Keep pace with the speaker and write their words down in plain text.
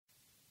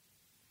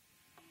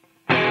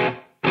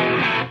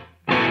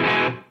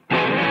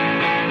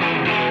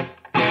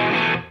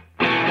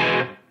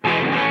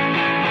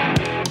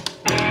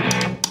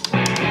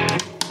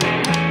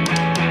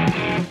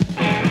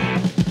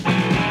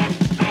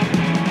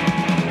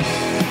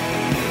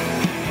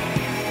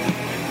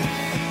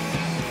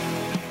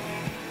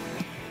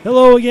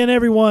Hello again,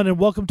 everyone, and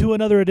welcome to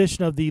another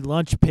edition of the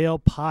Lunch Pail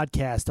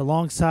Podcast.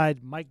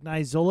 Alongside Mike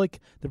Nizolik,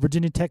 the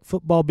Virginia Tech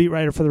football beat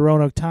writer for the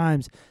Roanoke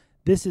Times.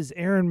 This is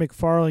Aaron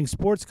McFarling,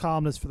 sports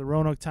columnist for the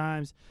Roanoke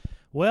Times.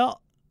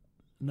 Well,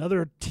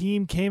 another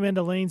team came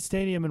into Lane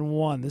Stadium and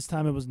won. This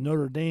time it was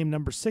Notre Dame,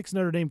 number 6,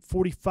 Notre Dame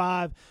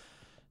 45,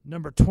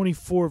 number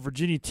 24,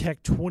 Virginia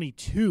Tech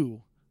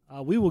 22.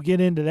 We will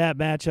get into that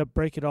matchup,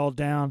 break it all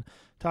down,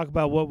 talk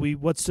about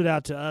what stood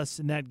out to us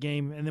in that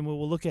game, and then we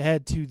will look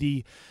ahead to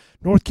the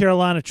North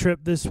Carolina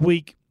trip this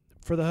week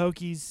for the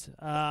Hokies,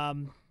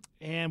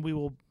 and we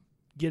will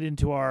get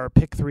into our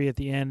pick 3 at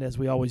the end, as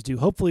we always do.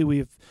 Hopefully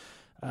we've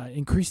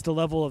increased the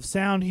level of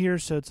sound here,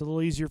 so it's a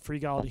little easier for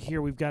you all to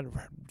hear. We've got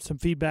some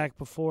feedback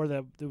before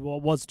that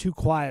was too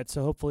quiet,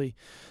 so hopefully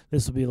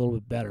this will be a little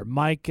bit better.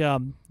 Mike,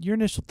 your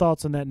initial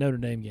thoughts on that Notre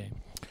Dame game?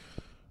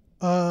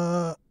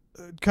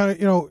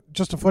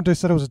 Justin Fuente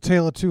said it was a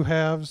tale of two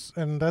halves,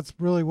 and that's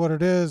really what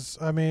it is.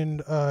 I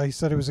mean, he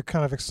said he was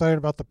kind of excited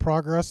about the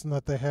progress and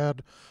that they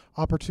had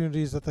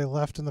opportunities that they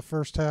left in the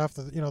first half.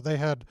 That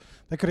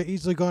they could have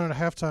easily gone at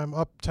halftime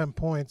up 10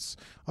 points.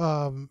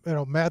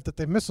 Mad that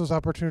they missed those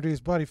opportunities,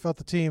 but he felt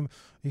the team,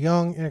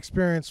 young and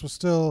experienced, was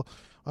still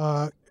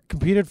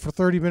competed for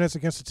 30 minutes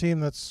against a team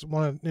that's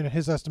in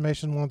his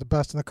estimation, one of the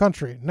best in the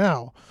country.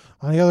 Now,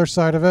 on the other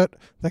side of it,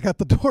 they got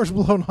the doors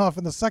blown off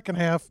in the second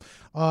half,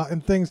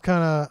 and things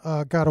kind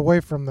of got away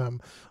from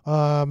them.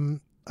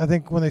 I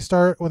think when they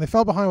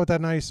fell behind with that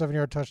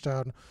 97-yard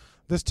touchdown,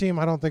 this team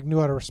I don't think knew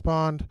how to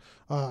respond,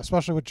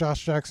 especially with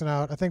Josh Jackson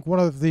out. I think one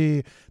of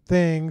the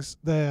things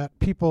that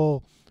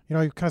people, you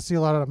kind of see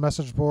a lot on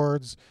message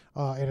boards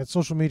and in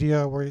social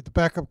media where the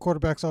backup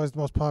quarterback's always the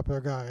most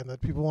popular guy, and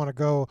that people want to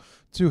go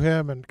to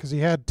him, and because he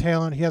had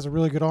talent, he has a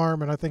really good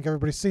arm, and I think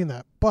everybody's seen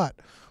that. But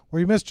where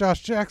you miss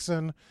Josh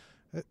Jackson,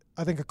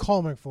 I think a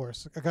calming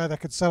force, a guy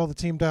that could settle the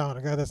team down,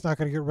 a guy that's not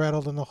going to get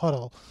rattled in the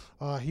huddle.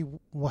 He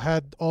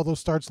had all those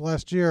starts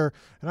last year,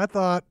 and I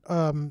thought,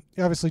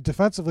 obviously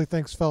defensively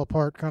things fell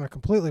apart kind of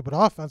completely, but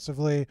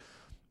offensively,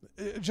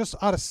 just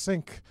out of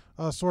sync.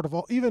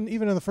 Even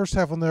in the first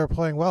half when they were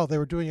playing well, they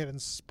were doing it in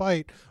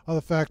spite of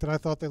the fact that I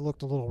thought they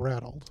looked a little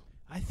rattled.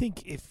 I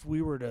think if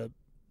we were to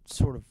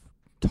sort of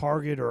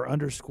target or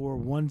underscore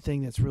one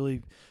thing that's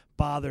really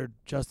bothered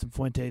Justin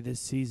Fuente this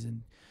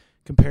season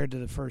compared to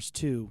the first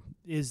two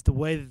is the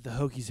way that the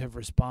Hokies have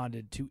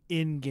responded to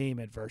in-game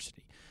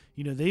adversity.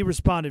 They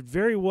responded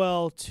very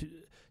well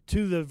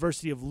to the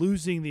adversity of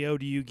losing the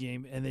ODU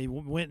game, and they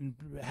went and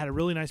had a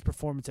really nice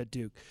performance at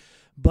Duke.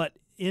 But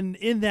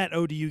in that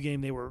ODU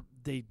game,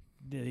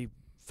 they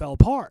fell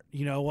apart,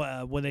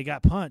 when they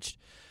got punched.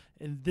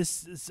 And a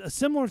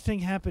similar thing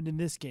happened in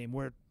this game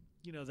where,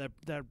 that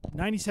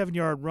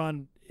 97-yard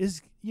run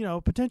is,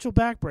 potential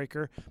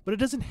backbreaker, but it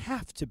doesn't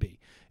have to be.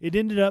 It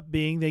ended up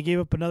being they gave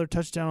up another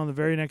touchdown on the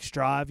very next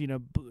drive,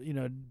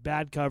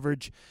 bad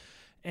coverage,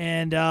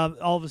 and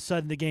all of a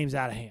sudden the game's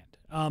out of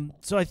hand.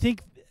 So I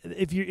think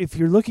if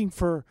you're looking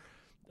for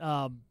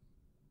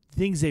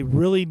things they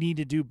really need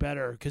to do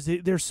better, because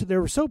they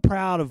were so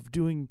proud of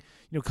doing,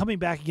 coming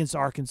back against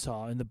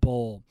Arkansas in the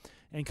bowl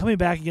and coming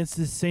back against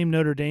this same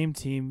Notre Dame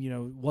team,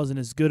 wasn't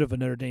as good of a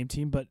Notre Dame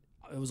team, but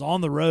it was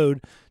on the road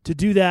to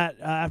do that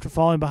after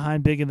falling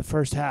behind big in the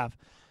first half.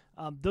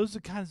 Those are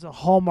kinds of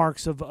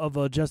hallmarks of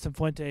a Justin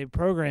Fuente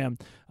program.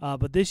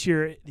 But this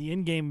year, the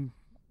in-game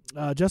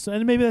Justin,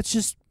 and maybe that's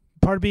just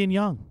part of being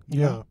young. You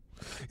know?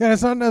 Yeah,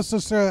 it's not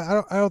necessarily.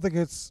 I don't think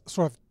it's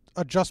sort of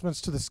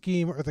adjustments to the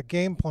scheme or the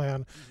game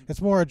plan. It's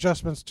more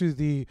adjustments to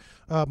the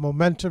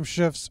momentum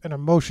shifts and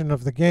emotion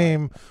of the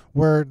game,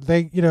 where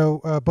they,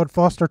 Bud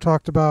Foster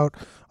talked about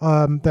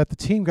that the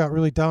team got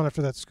really down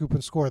after that scoop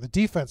and score. The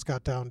defense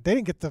got down. They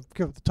didn't get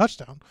the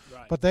touchdown,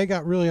 but they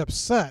got really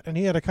upset, and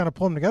he had to kind of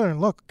pull them together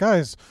and look,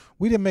 guys,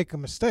 we didn't make a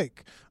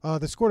mistake.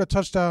 They scored a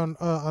touchdown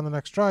on the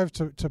next drive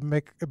to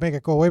make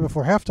it go away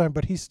before halftime,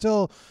 but he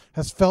still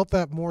has felt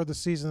that more this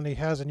season than he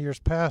has in years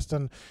past,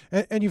 and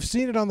you've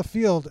seen it on the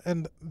field,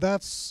 and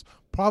that's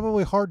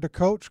probably hard to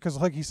coach because,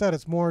 like he said,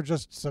 it's more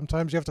just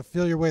sometimes you have to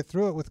feel your way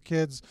through it with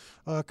kids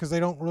because they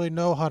don't really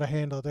know how to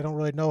handle it. They don't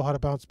really know how to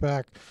bounce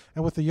back.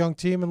 And with the young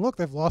team, and look,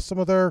 they've lost some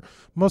of their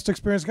most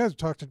experienced guys. We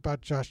talked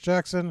about Josh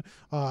Jackson,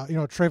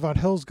 Trayvon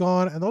Hill's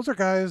gone, and those are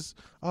guys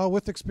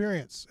with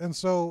experience. And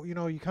so, you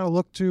kind of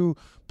look to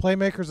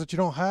playmakers that you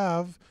don't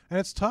have, and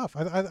it's tough.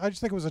 I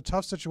just think it was a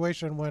tough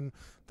situation when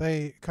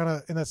they kind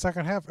of, in that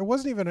second half, it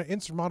wasn't even an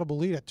insurmountable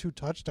lead at 2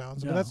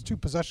 touchdowns. I mean, that's a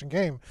 2-possession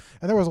game,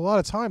 and there was a lot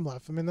of time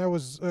left. I mean, there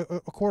was a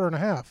quarter and a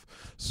half.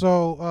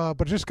 So,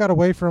 but it just got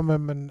away from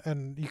him,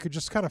 and you could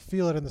just kind of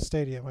feel it in the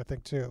stadium, I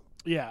think, too.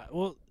 Yeah,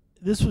 well,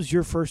 this was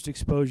your first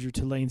exposure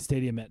to Lane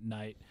Stadium at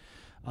night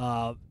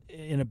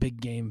in a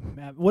big game.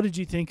 What did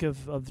you think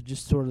of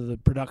just sort of the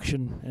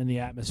production and the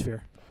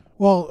atmosphere?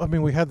 Well, I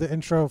mean, we had the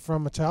intro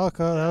from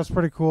Metallica. That was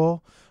pretty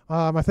cool.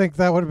 I think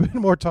that would have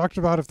been more talked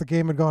about if the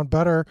game had gone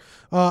better.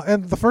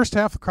 And the first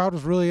half, the crowd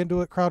was really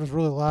into it. Crowd was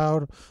really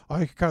loud.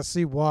 You could kind of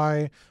see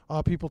why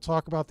people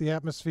talk about the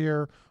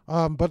atmosphere.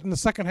 But in the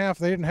second half,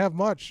 they didn't have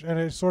much, and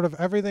it sort of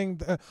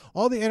everything,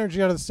 all the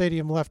energy out of the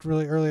stadium left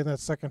really early in that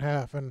second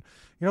half. And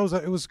it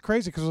was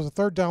crazy because it was a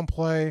third down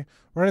play.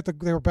 Right at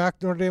they were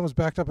back. Notre Dame was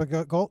backed up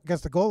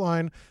against the goal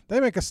line. They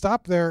make a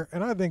stop there,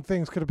 and I think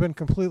things could have been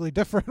completely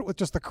different with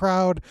just the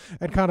crowd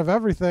and kind of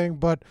everything.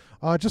 But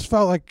it just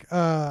felt like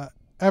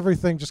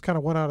everything just kind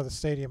of went out of the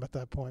stadium at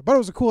that point. But it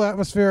was a cool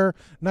atmosphere,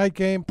 night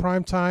game,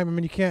 prime time. I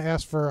mean, you can't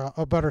ask for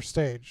a better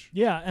stage.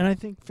 Yeah, and I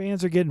think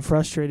fans are getting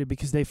frustrated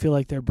because they feel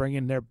like they're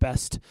bringing their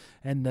best,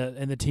 and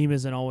the team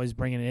isn't always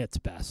bringing its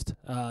best.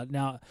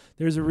 Now,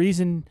 there's a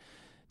reason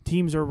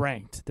teams are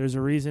ranked. There's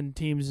a reason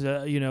teams,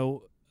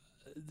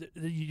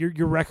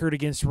 your record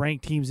against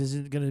ranked teams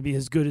isn't going to be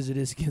as good as it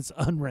is against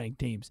unranked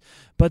teams.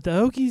 But the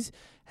Hokies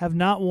have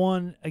not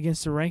won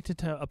against a ranked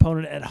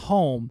opponent at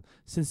home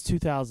since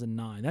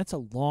 2009. That's a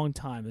long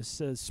time.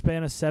 It's a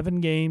span of 7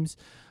 games.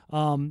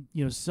 Some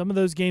of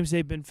those games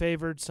they've been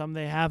favored, some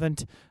they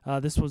haven't.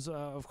 This was,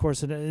 of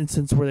course, an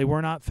instance where they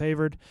were not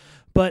favored.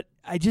 But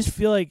I just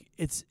feel like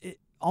it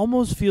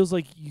almost feels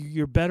like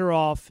you're better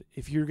off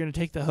if you're going to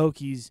take the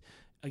Hokies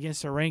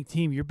against a ranked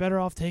team. You're better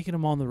off taking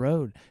them on the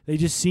road. They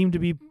just seem to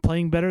be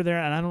playing better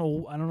there, and I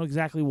don't know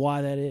exactly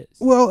why that is.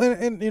 Well,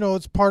 and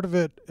it's part of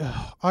it.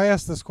 I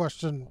asked this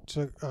question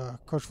to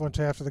Coach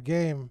Fuente after the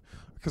game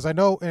because I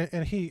know,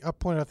 and he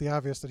pointed out the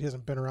obvious that he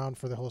hasn't been around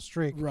for the whole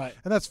streak, right?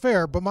 And that's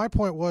fair. But my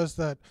point was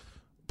that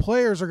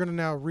players are going to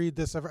now read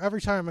this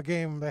every time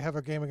they have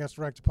a game against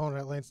a ranked opponent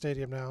at Lane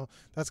Stadium. Now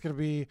that's going to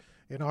be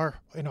in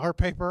our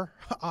paper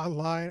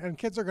online, and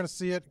kids are going to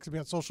see it. It's going to be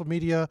on social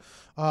media,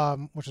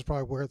 which is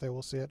probably where they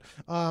will see it.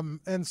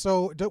 And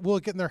so will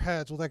it get in their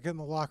heads? Will that get in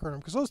the locker room?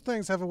 Because those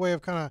things have a way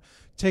of kind of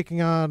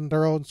taking on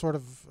their own sort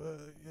of,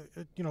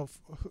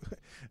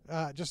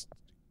 just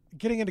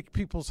getting into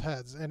people's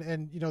heads.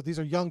 And these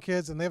are young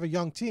kids, and they have a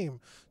young team.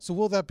 So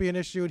will that be an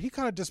issue? And he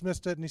kind of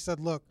dismissed it, and he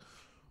said, look,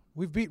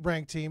 we've beat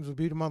ranked teams. We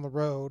beat them on the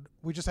road.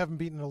 We just haven't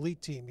beaten an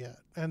elite team yet.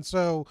 And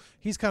so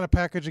he's kind of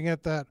packaging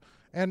it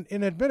and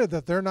admitted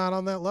that they're not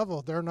on that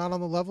level. They're not on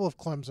the level of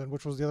Clemson,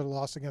 which was the other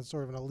loss against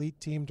sort of an elite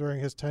team during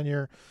his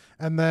tenure,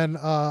 and then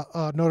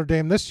Notre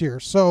Dame this year.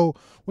 So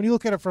when you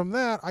look at it from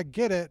that, I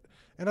get it.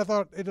 And I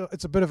thought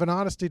it's a bit of an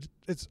honesty.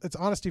 It's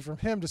honesty from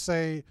him to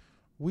say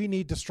we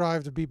need to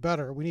strive to be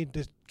better. We need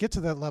to get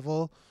to that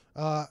level.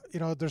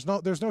 There's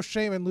no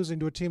shame in losing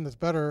to a team that's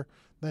better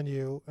than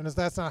you. And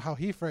that's not how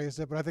he phrased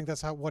it, but I think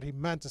that's what he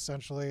meant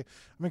essentially.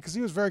 I mean, because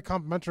he was very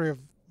complimentary of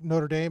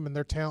Notre Dame and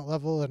their talent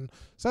level, and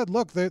said,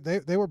 look,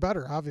 they were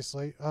better,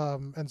 obviously.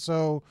 And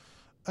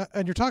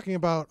you're talking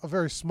about a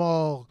very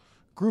small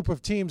group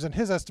of teams in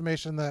his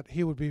estimation that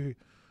he would be,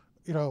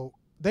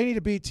 they need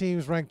to beat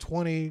teams ranked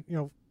 20,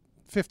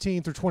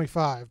 15 through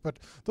 25. But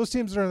those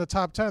teams that are in the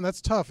top 10,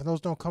 that's tough, and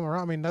those don't come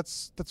around. I mean,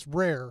 that's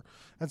rare.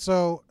 And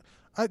so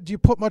do you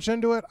put much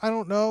into it? I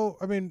don't know.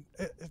 I mean,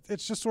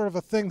 it's just sort of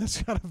a thing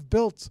that's kind of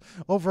built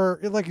over,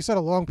 like you said,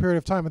 a long period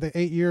of time, the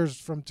 8 years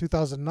from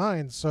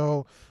 2009.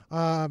 So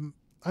I'm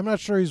not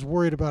sure he's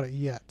worried about it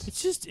yet.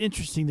 It's just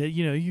interesting that,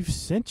 you've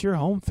sent your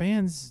home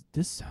fans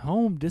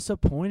home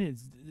disappointed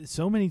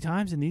so many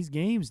times in these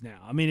games now.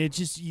 I mean, it's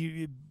just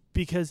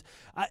because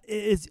I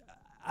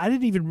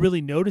didn't even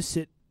really notice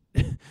it.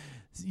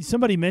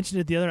 Somebody mentioned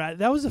it the other night.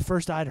 That was the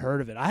first I'd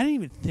heard of it. I didn't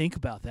even think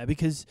about that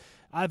because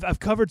I've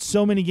covered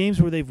so many games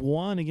where they've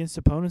won against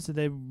opponents that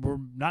they were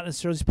not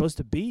necessarily supposed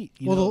to beat.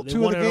 Two of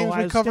the games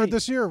we covered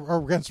this year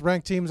are against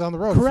ranked teams on the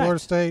road, Correct. Florida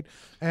State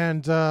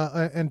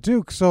and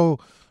Duke. So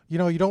you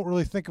don't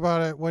really think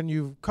about it when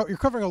you're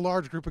covering a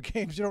large group of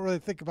games. You don't really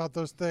think about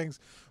those things,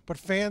 but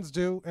fans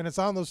do, and it's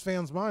on those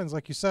fans' minds,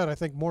 like you said. I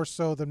think more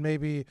so than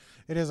maybe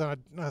it is on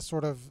a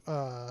sort of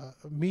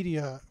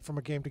media from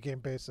a game-to-game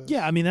basis.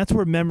 Yeah, I mean that's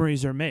where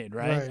memories are made,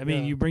 right? I mean,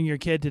 yeah. You bring your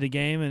kid to the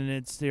game, and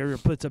it's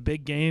a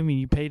big game, and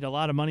you paid a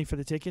lot of money for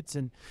the tickets,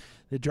 and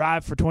the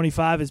drive for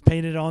 25 is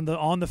painted on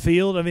the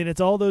field. I mean, it's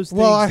all those things.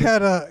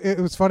 Well, it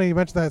was funny you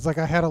mentioned that. It's like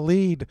I had a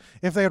lead.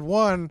 If they had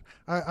won,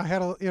 I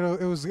had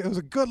it was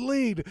a good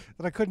lead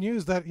that I couldn't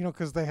use that,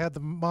 because they had the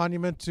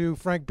monument to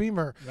Frank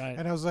Beamer. Right.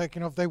 And I was like,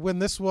 if they win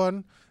this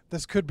one,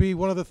 this could be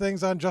one of the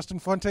things on Justin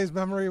Fuente's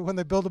memory when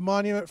they build a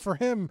monument for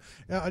him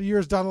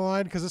years down the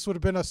line, because this would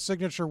have been a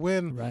signature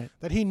win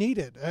that he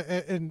needed,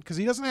 and because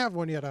he doesn't have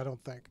one yet, I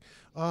don't think.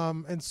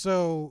 And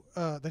so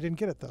they didn't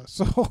get it though,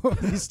 so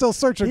he's still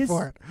searching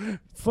for it.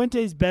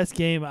 Fuente's best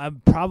game,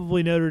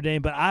 probably Notre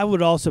Dame, but I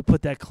would also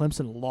put that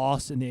Clemson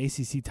loss in the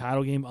ACC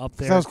title game up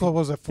there. That was close.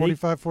 Was it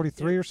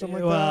 45-43 or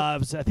something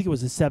like that? I think it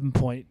was a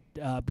 7-point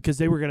because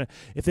they were gonna.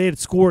 If they had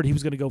scored, he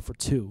was gonna go for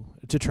 2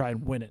 to try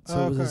and win it.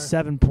 So it was a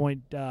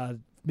 7-point,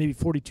 maybe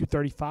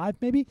 42-35,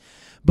 maybe.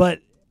 But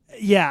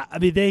Yeah, I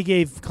mean they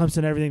gave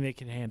Clemson everything they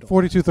can handle.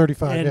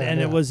 42-35, and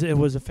it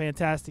was a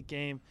fantastic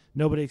game.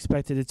 Nobody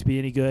expected it to be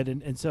any good,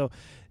 and so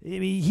I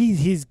mean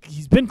he's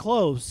been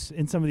close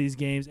in some of these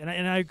games, and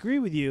I agree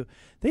with you.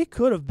 They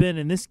could have been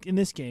in this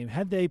game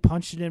had they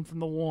punched it in from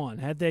the one,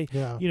 had they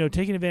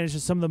taken advantage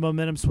of some of the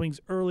momentum swings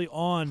early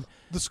on.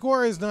 The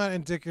score is not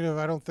indicative.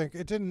 I don't think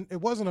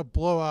it wasn't a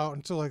blowout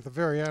until like the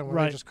very end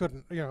when they just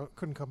couldn't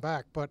come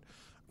back. But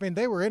I mean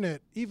they were in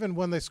it even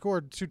when they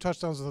scored 2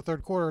 touchdowns in the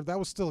third quarter. That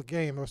was still a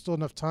game. There was still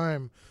enough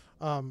time.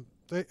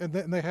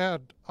 They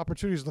had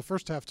opportunities in the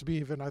first half to be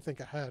even, I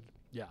think, ahead.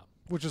 Yeah,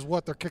 which is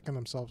what they're kicking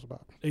themselves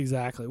about.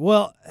 Exactly.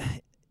 Well,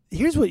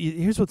 here's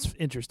what's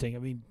interesting. I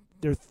mean,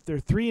 they're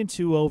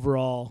 3-2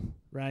 overall,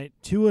 right?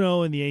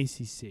 2-0 in the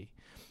ACC.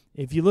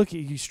 If you look at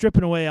you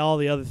stripping away all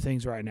the other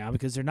things right now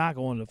because they're not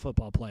going to the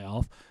football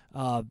playoff.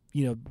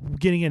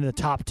 Getting into the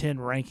top 10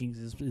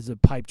 rankings is a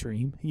pipe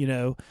dream.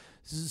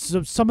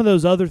 So some of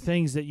those other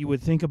things that you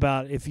would think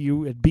about if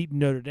you had beaten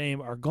Notre Dame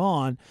are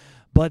gone.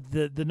 But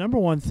the number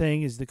one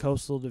thing is the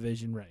Coastal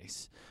Division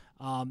race.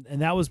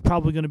 And that was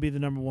probably going to be the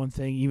number one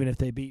thing, even if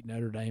they beat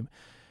Notre Dame.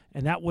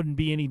 And that wouldn't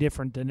be any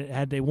different than it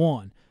had they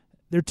won.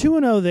 They're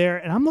 2-0 there,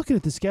 and I'm looking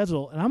at the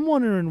schedule, and I'm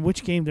wondering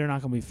which game they're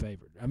not going to be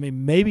favored. I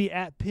mean, maybe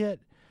at Pitt.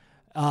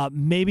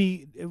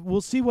 Maybe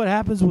we'll see what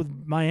happens with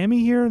Miami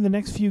here in the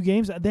next few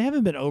games. They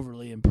haven't been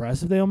overly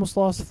impressive. They almost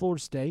lost to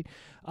Florida State.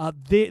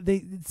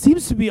 It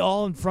seems to be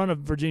all in front of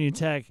Virginia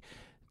Tech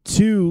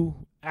to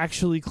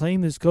actually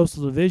claim this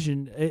Coastal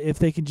Division if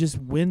they can just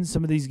win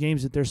some of these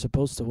games that they're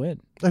supposed to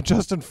win. And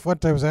Justin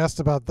Fuente was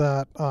asked about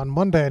that on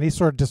Monday, and he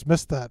sort of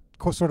dismissed that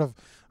sort of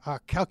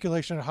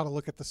calculation of how to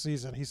look at the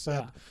season. He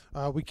said,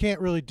 we can't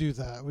really do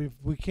that.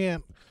 We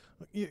can't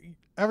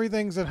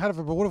everything's ahead of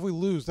it, but what if we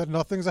lose? Then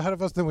nothing's ahead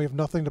of us, then we have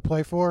nothing to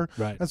play for.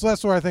 Right. And so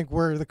that's where I think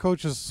where the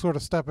coaches sort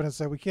of step in and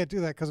say, we can't do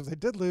that because if they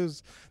did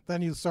lose,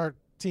 then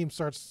team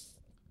starts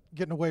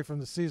getting away from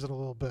the season a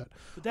little bit.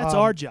 But that's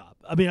our job.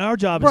 I mean, our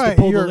job is to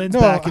pull the lens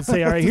back and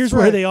say, all right, here's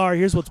where they are,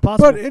 here's what's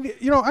possible. But,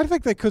 I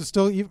think they could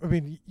still, I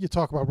mean, you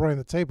talk about running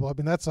the table. I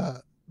mean,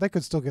 they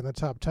could still get in the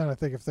top 10, I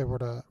think, if they were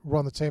to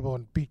run the table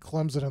and beat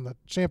Clemson in the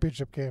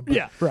championship game.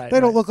 But they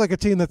don't look like a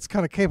team that's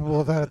kind of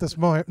capable of that at this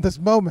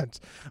moment.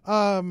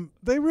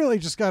 They really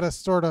just got to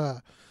sort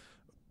of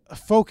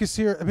focus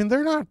here. I mean,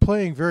 they're not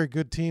playing very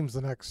good teams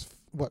the next,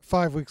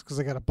 5 weeks because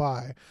they got to bye.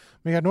 I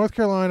mean, you got North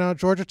Carolina,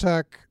 Georgia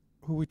Tech,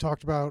 who we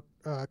talked about,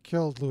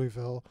 killed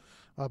Louisville.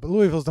 But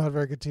Louisville's not a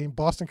very good team.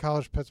 Boston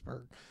College,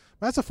 Pittsburgh.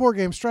 That's a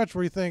 4-game stretch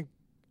where you think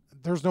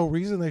there's no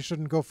reason they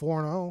shouldn't go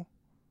 4-0.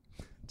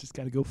 Just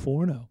got to go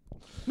 4-0.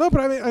 No, but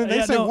I mean,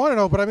 they say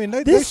 1-0, but I mean,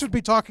 they should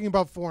be talking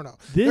about 4-0.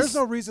 There's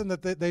no reason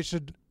that they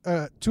should.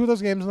 2 of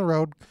those games on the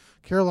road,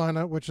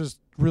 Carolina, which is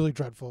really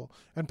dreadful,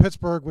 and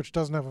Pittsburgh, which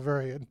doesn't have a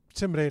very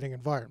intimidating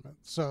environment.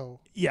 So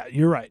yeah,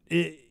 you're right.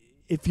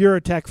 If you're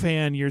a Tech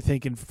fan, you're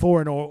thinking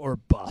 4-0 or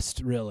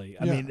bust, really.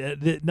 I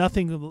mean,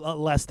 nothing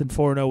less than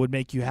 4-0 would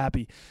make you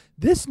happy.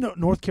 This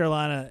North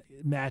Carolina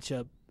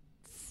matchup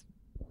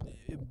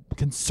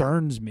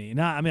concerns me.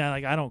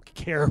 I don't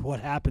care what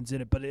happens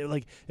in it, but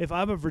if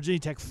I'm a Virginia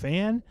Tech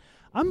fan,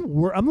 I'm a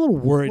little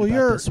worried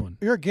about this one.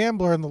 You're a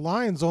gambler, and the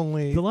line's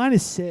only the line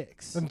is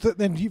 6. And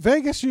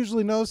Vegas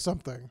usually knows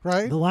something,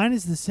 right? The line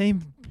is the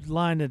same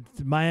line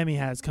that Miami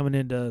has coming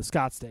into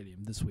Scott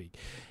Stadium this week.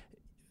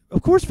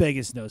 Of course,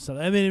 Vegas knows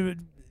something. I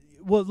mean,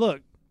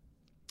 look,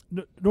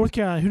 North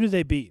Carolina. Who did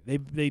they beat?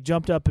 They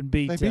jumped up and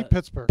beat. They beat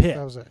Pittsburgh. Pitt,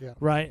 that was it. Yeah.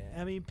 Right.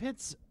 I mean,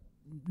 Pitt's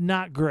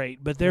not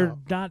great, but they're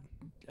not.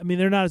 I mean,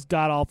 they're not as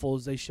god awful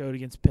as they showed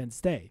against Penn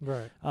State.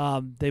 Right.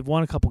 They've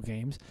won a couple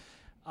games.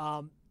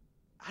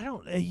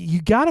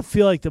 You got to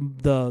feel like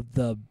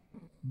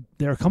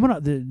they're coming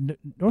up.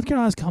 North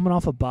Carolina's coming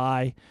off a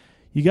bye.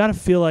 You got to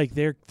feel like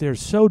they're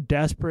so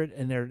desperate,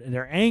 and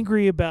they're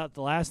angry about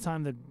the last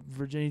time that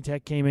Virginia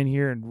Tech came in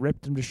here and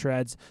ripped them to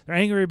shreds. They're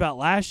angry about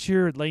last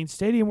year at Lane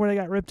Stadium where they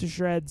got ripped to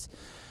shreds.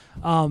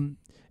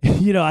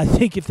 I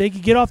think if they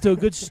could get off to a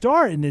good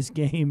start in this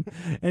game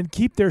and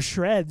keep their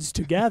shreds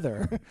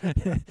together,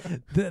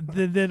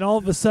 then all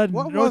of a sudden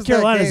North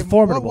Carolina is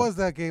formidable. What was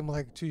that game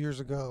like 2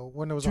 years ago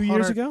when it was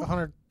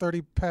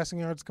 130 passing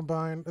yards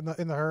combined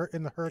in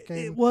the hurricane?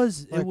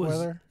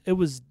 It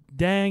was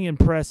dang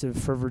impressive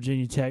for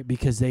Virginia Tech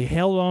because they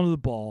held on to the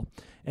ball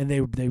and they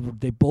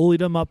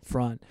bullied them up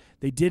front.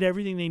 They did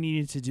everything they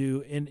needed to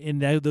do in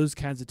those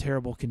kinds of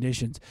terrible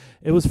conditions.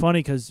 It was funny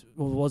because it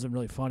wasn't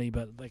really funny,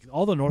 but like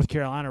all the North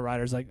Carolina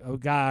writers, like a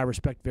guy I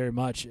respect very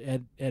much,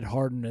 Ed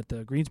Harden at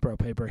the Greensboro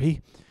paper,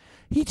 he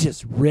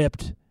just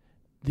ripped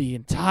the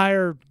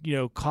entire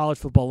college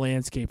football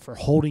landscape for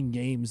holding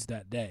games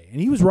that day,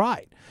 and he was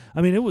right.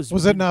 I mean, it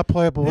was it not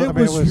playable? It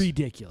was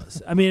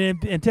ridiculous. I mean,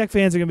 and Tech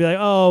fans are gonna be like,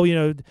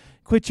 oh,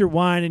 quit your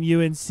whine and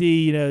UNC,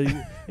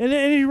 and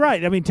you're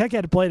right. I mean, Tech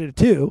had to play it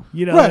too,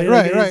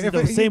 right.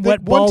 The same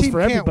wet balls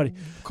for everybody.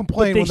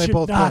 Complain when they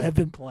both should not have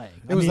been playing.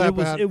 It was that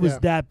bad. It was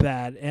that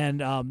bad,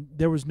 and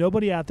there was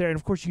nobody out there. And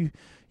of course,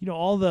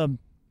 all the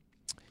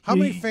How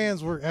many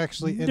fans were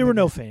actually in there were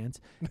no game?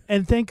 fans.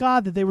 And thank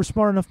God that they were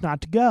smart enough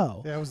not to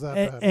go. Yeah, it was that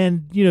bad.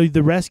 And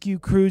the rescue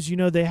crews,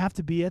 they have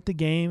to be at the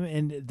game,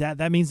 and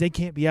that means they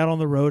can't be out on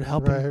the road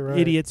helping Right.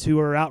 idiots who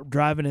are out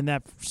driving in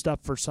that stuff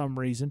for some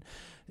reason.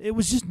 It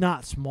was just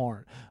not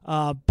smart.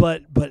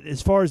 But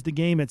as far as the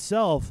game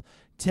itself,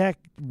 Tech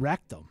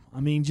wrecked them. I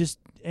mean,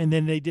 and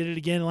then they did it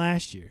again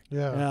last year.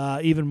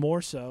 Yeah. Even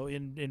more so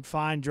in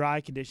fine,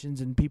 dry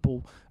conditions, and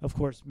people, of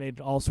course,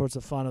 made all sorts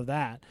of fun of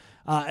that.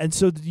 And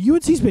so the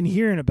UNC's been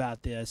hearing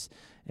about this,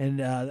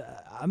 and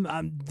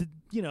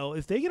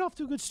if they get off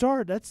to a good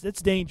start,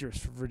 that's dangerous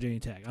for Virginia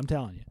Tech. I'm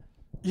telling you.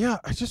 Yeah,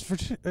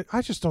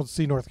 I just don't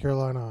see North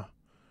Carolina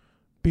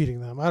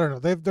beating them. I don't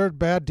know. They're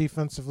bad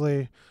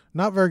defensively,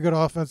 not very good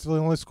offensively.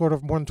 Only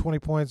scored more than 20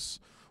 points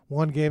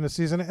one game this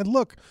season. And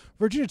look,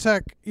 Virginia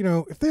Tech,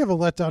 if they have a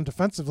letdown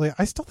defensively,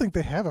 I still think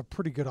they have a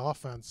pretty good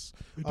offense.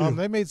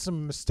 They made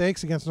some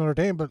mistakes against Notre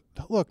Dame, but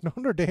look,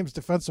 Notre Dame's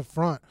defensive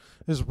front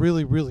is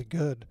really, really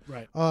good.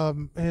 Right.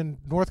 And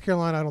North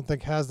Carolina, I don't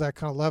think, has that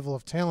kind of level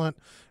of talent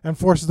and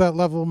forces that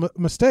level of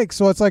mistake.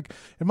 So it's like,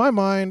 in my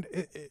mind,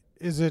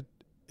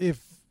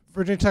 if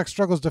Virginia Tech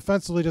struggles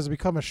defensively, does it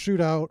become a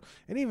shootout?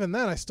 And even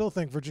then, I still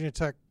think Virginia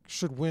Tech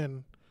should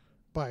win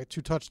by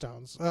 2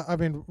 touchdowns. I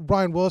mean,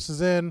 Brian Willis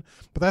is in,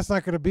 but that's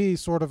not going to be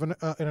sort of an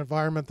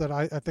environment that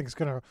I think is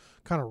going to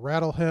kind of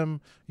rattle him.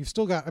 You've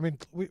still got, I mean,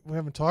 we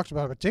haven't talked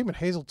about it, but Jamin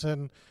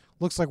Hazelton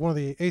looks like one of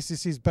the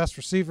ACC's best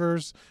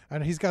receivers,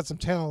 and he's got some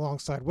talent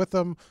alongside with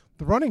him.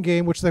 The running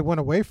game, which they went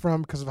away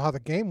from because of how the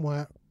game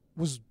went,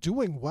 was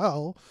doing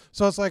well.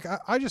 So it's like,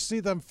 I just see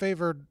them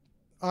favored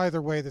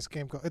either way this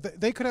game goes.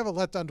 They could have a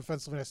letdown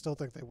defensively, and I still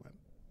think they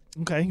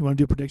win. Okay, you want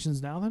to do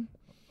predictions now then?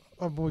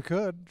 We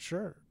could,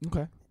 sure.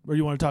 Okay. Or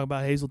you want to talk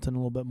about Hazelton a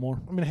little bit more?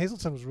 I mean,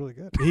 Hazelton was really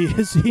good. He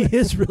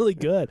is really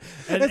good.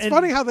 It's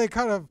funny how they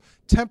kind of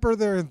temper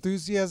their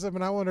enthusiasm,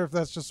 and I wonder if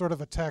that's just sort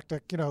of a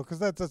tactic, because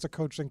that's a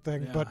coaching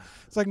thing. Yeah. But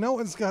it's like no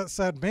one's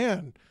said,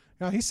 man,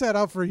 he sat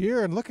out for a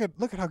year, and look at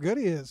how good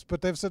he is.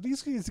 But they've said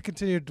he's going to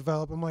continue to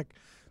develop. I'm like,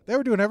 they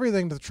were doing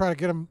everything to try to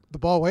get him the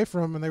ball away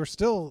from him, and they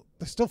still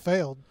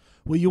failed.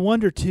 Well, you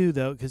wonder, too,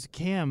 though, because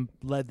Cam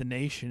led the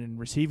nation in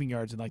receiving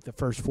yards in like the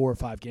first 4 or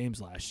 5 games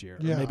last year.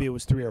 Yeah. Or maybe it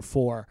was 3 or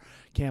 4,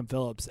 Cam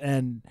Phillips.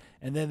 And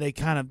then they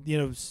kind of,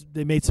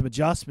 they made some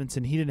adjustments,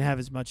 and he didn't have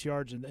as much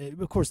yards.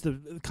 And, of course,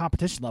 the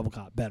competition level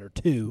got better,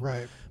 too.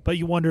 Right. But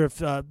you wonder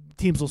if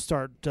teams will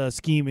start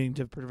scheming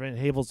to prevent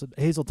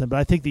Hazelton. But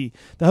I think the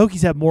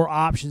Hokies have more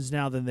options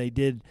now than they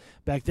did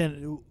back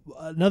then.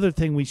 Another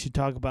thing we should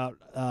talk about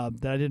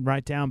that I didn't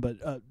write down,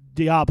 but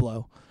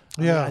Diablo.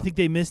 Yeah, I think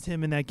they missed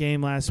him in that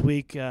game last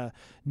week.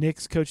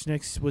 Coach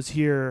Nix was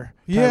here.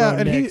 Yeah,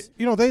 and Nix.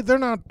 they're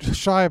not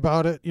shy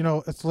about it.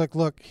 It's like,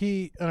 look,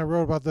 and I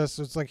wrote about this.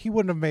 It's like he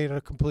wouldn't have made a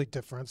complete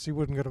difference. He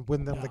wasn't going to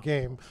win them the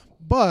game.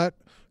 But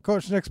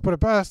Coach Nix put it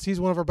best.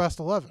 He's one of our best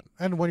 11.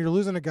 And when you're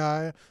losing a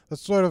guy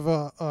that's sort of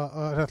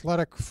an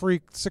athletic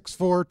freak, 6'4",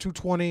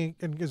 220,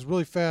 and is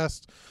really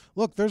fast.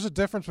 Look, there's a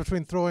difference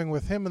between throwing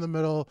with him in the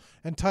middle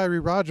and Tyree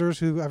Rogers,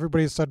 who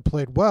everybody said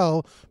played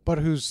well, but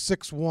who's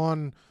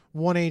 6'1",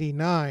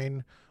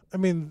 189. I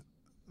mean,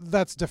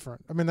 that's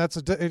different. I mean,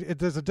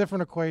 there's a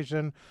different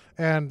equation,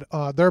 and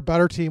they're a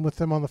better team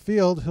with him on the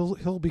field.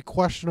 He'll be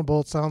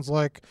questionable. It sounds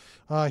like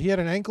he had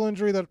an ankle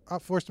injury that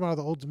forced him out of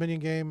the Old Dominion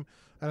game,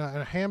 and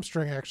a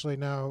hamstring actually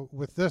now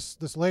with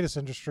this latest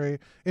injury,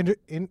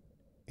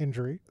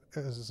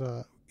 as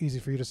easy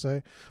for you to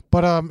say,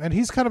 but and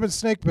he's kind of been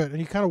snake bit, and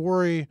you kind of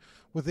worry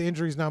with the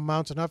injuries now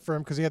mounting up for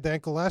him because he had the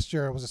ankle last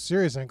year. It was a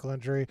serious ankle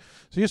injury.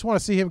 So you just want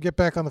to see him get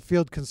back on the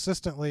field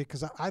consistently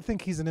because I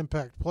think he's an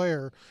impact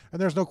player,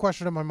 and there's no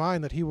question in my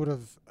mind that he would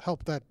have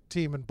helped that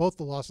team in both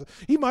the losses.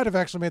 He might have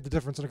actually made the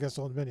difference against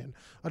Old Dominion.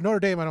 Notre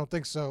Dame, I don't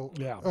think so.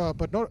 Yeah.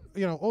 But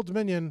Old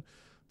Dominion,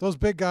 those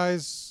big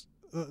guys,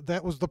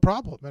 that was the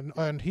problem,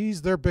 and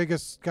he's their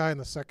biggest guy in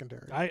the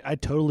secondary. I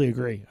totally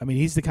agree. I mean,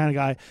 he's the kind of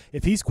guy,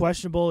 if he's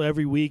questionable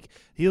every week,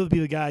 he'll be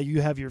the guy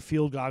you have your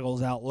field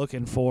goggles out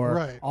looking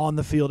for on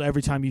the field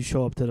every time you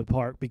show up to the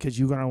park because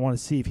you're going to want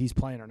to see if he's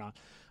playing or not.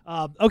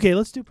 Okay,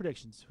 let's do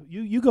predictions.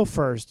 You go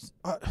first.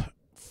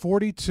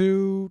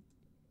 42,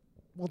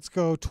 let's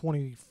go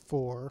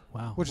 24.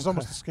 Wow. Which is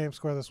almost the same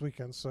score this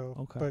weekend.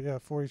 So, but yeah,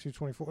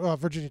 42-24.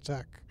 Virginia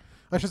Tech.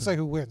 I should say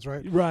who wins,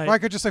 right? Right. Or I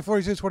could just say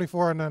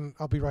 42-24, and then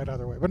I'll be right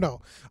either way. But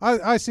no,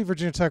 I see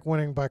Virginia Tech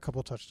winning by a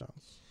couple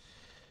touchdowns.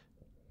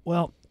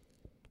 Well,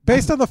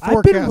 based on the forecast,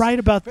 I've been right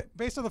about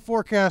based on the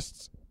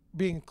forecasts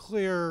being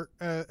clear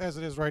as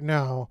it is right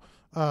now.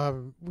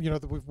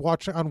 That we've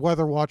watched on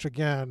Weather Watch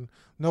again.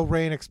 No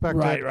rain expected.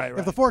 Right.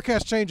 If the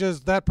forecast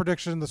changes, that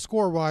prediction, the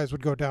score-wise,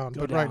 would go down.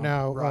 Right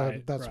now,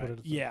 that's what it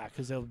is. Yeah,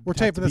 because we're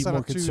taping this on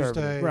a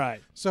Tuesday.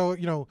 Right. So,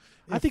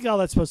 I think all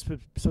that's supposed to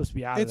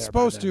be out of there. It's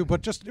supposed to,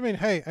 but just,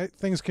 hey,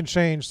 things can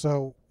change.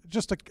 So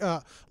just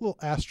a little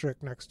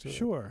asterisk next to it.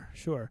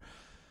 Sure.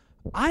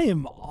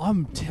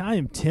 I'm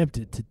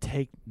tempted to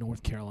take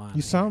North Carolina.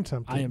 You sound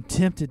tempted. I am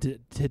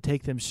tempted to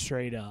take them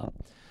straight up,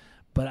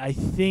 but I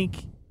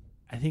think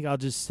I'll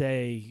just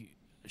say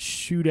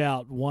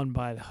shootout won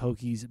by the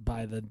Hokies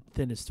by the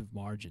thinnest of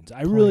margins.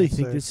 I really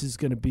think this is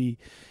going to be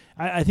 –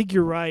 I think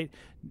you're right.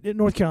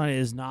 North Carolina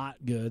is not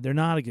good. They're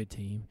not a good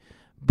team.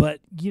 But,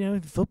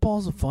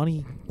 football's a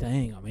funny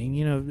thing. I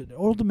mean,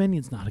 Old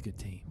Dominion's not a good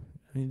team.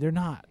 I mean, they're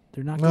not.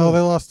 They're not good. No, they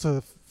lost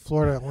to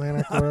Florida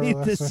Atlantic. I mean,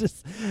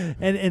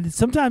 and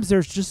sometimes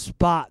there's just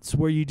spots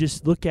where you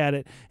just look at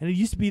it, and it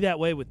used to be that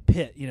way with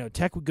Pitt.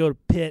 Tech would go to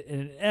Pitt,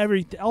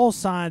 and all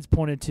signs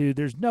pointed to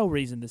there's no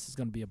reason this is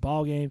going to be a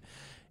ball game,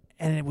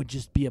 and it would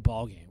just be a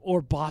ball game.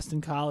 Or Boston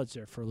College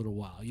there for a little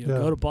while.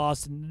 Go to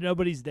Boston,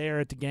 nobody's there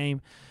at the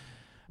game.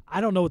 I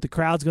don't know what the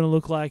crowd's going to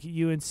look like at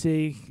UNC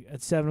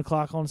at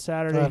 7:00 on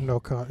Saturday. I have no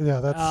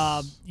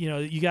that's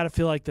you got to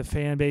feel like the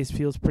fan base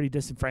feels pretty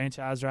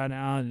disenfranchised right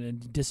now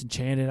and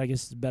disenchanted, I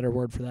guess is a better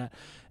word for that,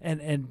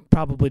 and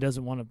probably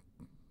doesn't want to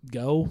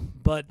go.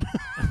 But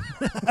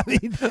I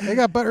mean, they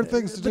got better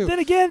things to do. But then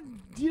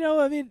again,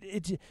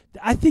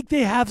 I think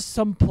they have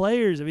some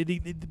players. I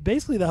mean,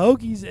 basically the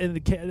Hokies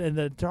and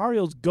the Tar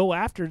Heels go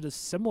after the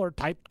similar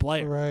type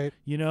player, right?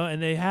 And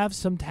they have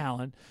some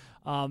talent.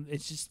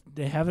 It's just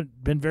they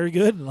haven't been very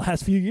good in the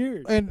last few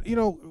years. And,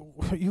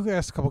 you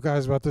asked a couple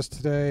guys about this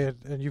today,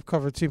 and you've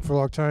covered the team for a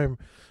long time.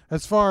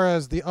 As far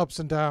as the ups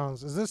and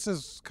downs, is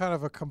this kind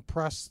of a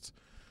compressed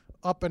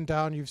up and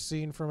down you've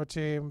seen from a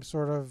team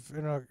sort of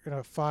in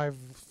a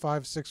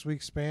 5-6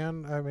 week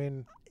span? I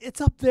mean,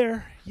 it's up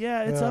there.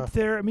 Yeah, it's up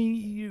there. I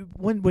mean,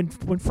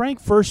 when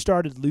Frank first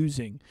started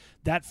losing,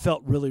 that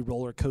felt really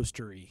roller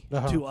coastery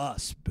to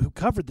us who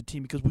covered the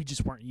team because we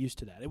just weren't used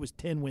to that. It was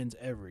 10 wins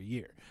every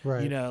year.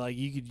 Right. Like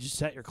you could just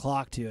set your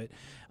clock to it.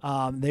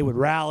 They would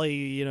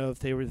rally, if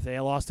they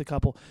lost a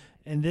couple,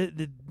 and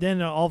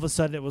then all of a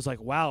sudden it was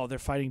like, wow, they're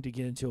fighting to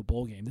get into a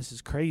bowl game. This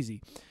is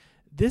crazy.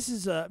 This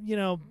is I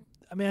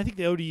think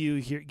the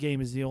ODU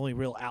game is the only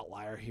real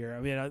outlier here.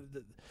 I mean,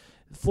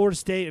 Florida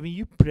State,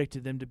 you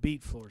predicted them to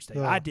beat Florida State.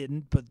 Yeah. I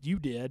didn't, but you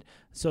did.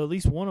 So at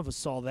least one of us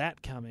saw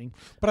that coming.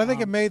 But I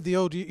think it made the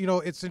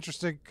ODU, it's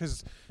interesting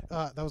because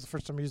that was the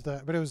first time I used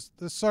that. But it was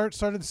the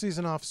started the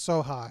season off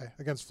so high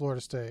against Florida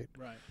State.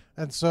 Right.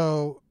 And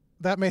so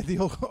that made the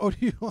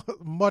ODU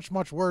much,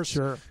 much worse.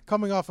 Sure.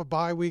 Coming off a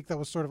bye week that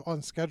was sort of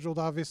unscheduled,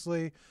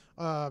 obviously.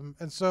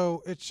 And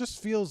so it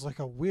just feels like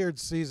a weird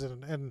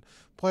season. And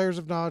players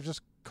have acknowledged it,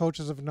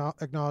 coaches have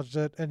acknowledged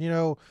it. And,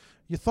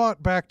 you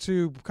thought back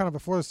to kind of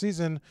before the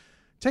season,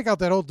 take out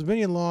that Old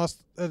Dominion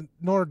loss at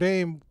Notre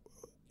Dame.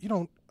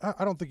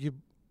 I don't think you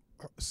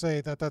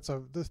say that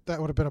that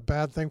would have been a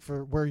bad thing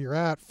for where you're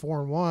at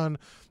 4-1.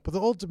 But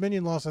the Old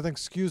Dominion loss, I think,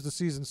 skews the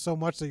season so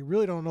much that you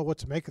really don't know what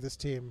to make of this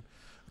team.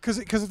 Because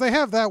if they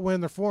have that win,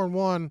 they're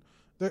 4-1,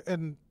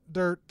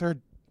 they're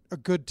a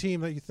good team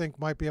that you think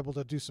might be able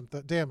to do some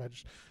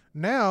damage.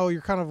 Now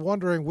you're kind of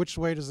wondering which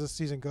way does this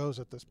season goes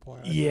at this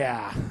point.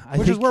 Yeah,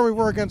 which is where we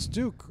were against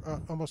Duke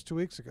almost 2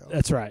 weeks ago.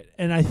 That's right,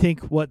 and I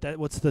think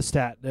what's the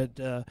stat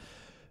that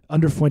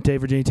under Fuente,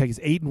 Virginia Tech is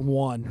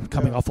 8-1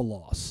 coming off a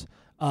loss.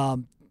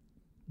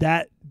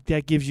 That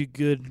gives you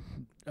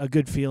a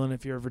good feeling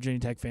if you're a Virginia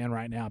Tech fan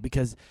right now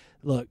because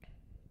look.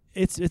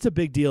 It's a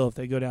big deal if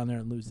they go down there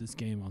and lose this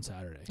game on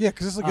Saturday. Yeah,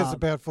 because this is against a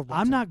bad football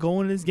I'm team. not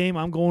going to this game.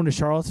 I'm going to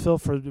Charlottesville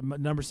for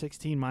number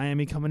 16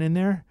 Miami coming in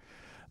there.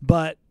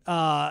 But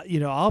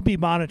I'll be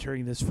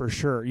monitoring this for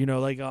sure.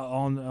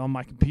 On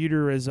my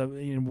computer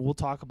we'll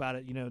talk about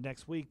it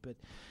next week. But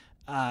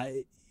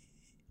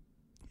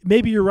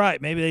maybe you're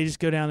right. Maybe they just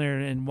go down there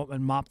and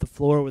mop the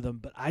floor with them.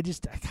 But I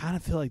kind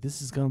of feel like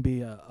this is going to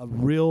be a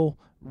real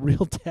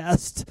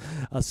test,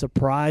 a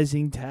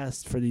surprising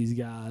test for these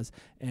guys,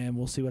 and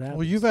we'll see what happens.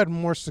 Well, you've had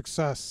more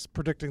success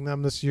predicting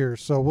them this year,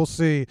 so we'll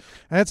see.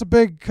 And it's a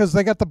big because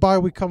they got the bye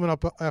week coming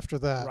up after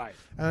that. Right.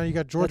 And you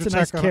got Georgia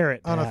That's Tech a nice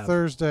on a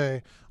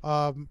Thursday.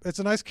 It's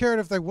a nice carrot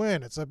if they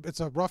win. It's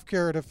a rough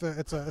carrot if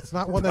it's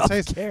not one that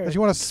tastes that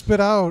you want to spit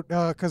out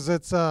because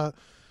it's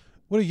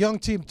what a young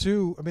team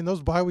too. I mean,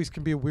 those bye weeks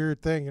can be a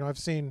weird thing. I've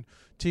seen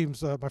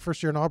teams. My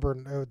first year in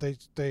Auburn,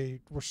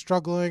 they were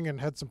struggling and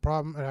had some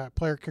problem. And a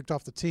player kicked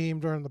off the team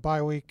during the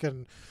bye week,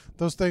 and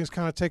those things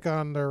kind of take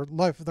on their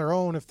life of their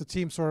own if the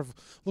team's sort of a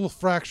little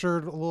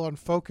fractured, a little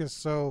unfocused.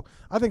 So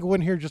I think a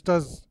win here just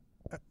does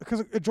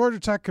because Georgia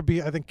Tech could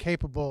be, I think,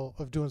 capable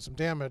of doing some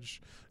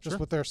damage just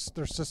with their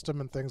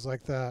system and things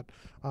like that.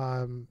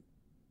 And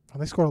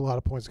they scored a lot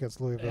of points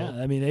against Louisville.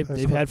 Yeah, I mean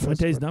they've had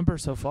Fuente's number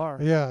so far.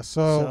 Yeah,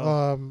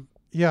 so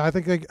yeah, I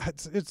think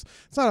it's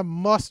not a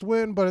must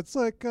win, but it's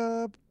like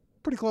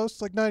pretty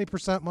close, like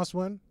 90% must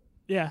win.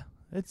 Yeah,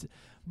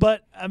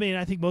 but I mean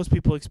I think most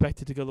people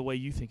expect it to go the way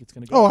you think it's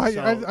going to go.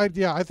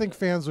 I think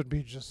fans would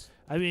be just.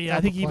 I mean, I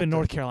think even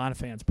North Carolina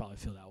fans probably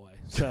feel that way.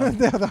 So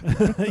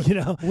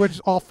which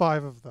all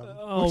 5 of them.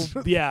 Oh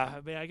yeah, I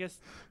mean I guess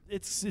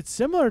it's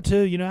similar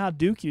to how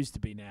Duke used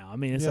to be now. I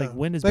mean it's like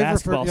when does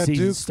basketball season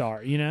Duke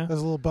start? Is a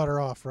little better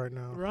off right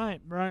now.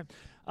 Right.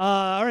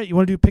 All right, you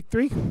want to do pick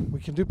 3? We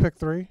can do pick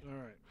 3. All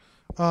right.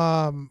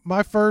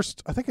 My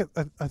first, I think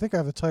I think I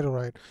have the title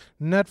right.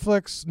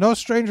 Netflix. No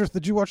Stranger.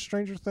 Did you watch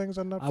Stranger Things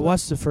on Netflix? I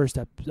watched the first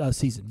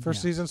season.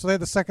 First season. So they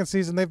had the second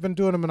season. They've been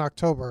doing them in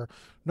October.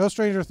 No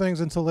Stranger Things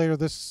until later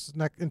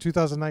in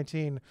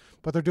 2019.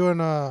 But they're doing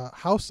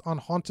House on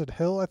Haunted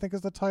Hill, I think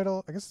is the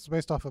title. I guess it's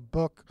based off a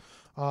book.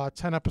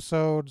 10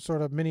 episode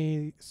sort of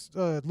mini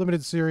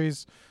limited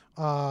series.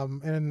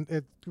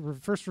 And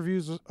first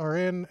reviews are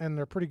in, and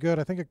they're pretty good.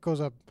 I think it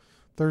goes up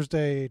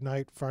Thursday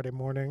night, Friday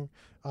morning.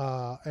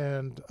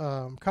 And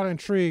kind of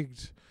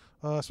intrigued.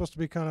 It's supposed to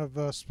be kind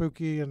of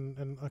spooky and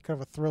kind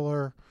of a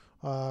thriller.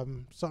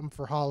 Something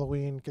for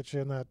Halloween, get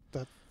you in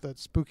that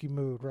spooky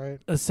mood, right?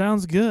 It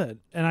sounds good,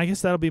 and I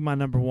guess that'll be my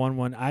number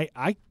one.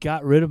 I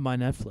got rid of my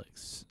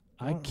Netflix.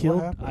 I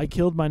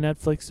killed my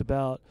Netflix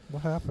about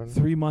What happened?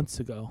 3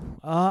 months ago.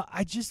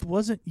 I just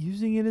wasn't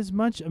using it as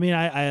much. I mean,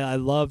 I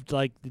loved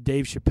like the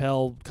Dave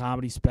Chappelle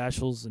comedy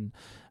specials, and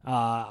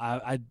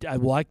I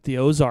liked the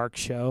Ozark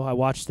show. I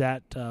watched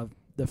that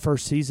the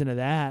first season of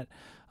that,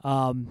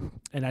 and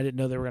I didn't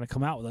know they were going to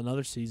come out with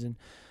another season.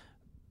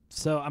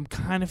 So I'm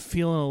kind of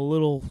feeling a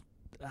little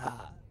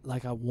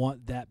like I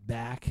want that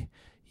back,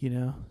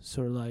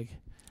 sort of like.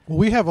 Well,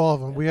 we have all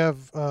of them. We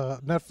have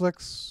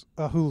Netflix,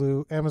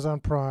 Hulu, Amazon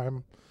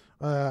Prime,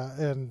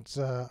 and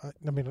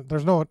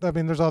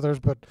there's others,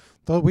 but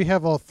we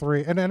have all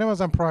three. And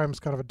Amazon Prime is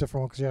kind of a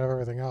different one because you have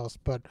everything else.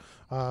 But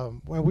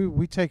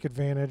we take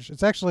advantage.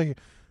 It's actually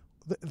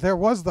there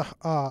was the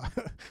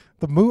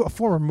a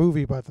former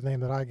movie by the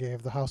name that I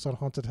gave, The House on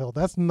Haunted Hill.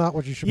 That's not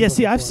what you should. Yeah, be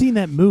see, I've for. seen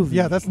that movie.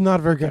 Yeah, that's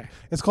not very good. Okay.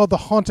 It's called The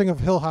Haunting of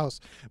Hill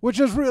House, which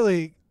is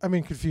really,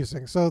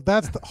 confusing. So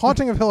that's the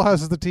Haunting of Hill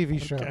House is the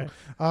TV show. Okay.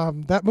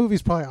 That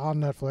movie's probably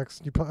on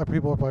Netflix.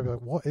 People are probably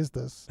like, "What is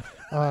this?"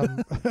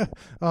 But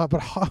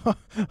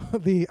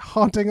The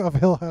Haunting of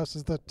Hill House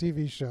is the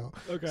TV show.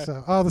 Okay.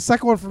 So the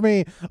second one for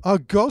me,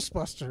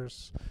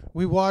 Ghostbusters.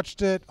 We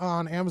watched it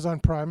on Amazon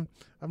Prime.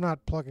 I'm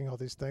not plugging all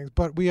these things,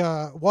 but we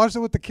watched it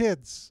with the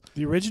kids.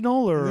 The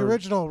original or The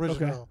original.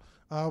 Okay.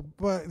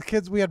 But the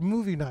kids, we had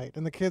movie night,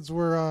 and the kids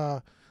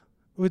were.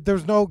 There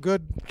was no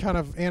good kind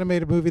of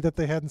animated movie that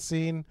they hadn't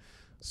seen,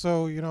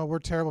 so we're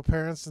terrible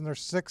parents, and they're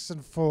 6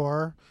 and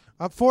 4.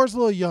 4's a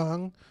little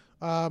young,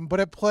 but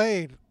it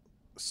played.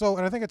 So,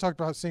 and I think I talked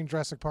about seeing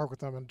Jurassic Park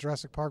with them, and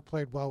Jurassic Park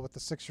played well with the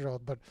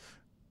 6-year-old. But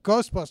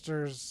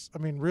Ghostbusters,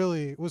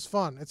 really, it was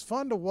fun. It's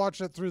fun to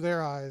watch it through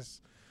their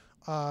eyes,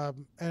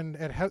 and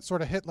it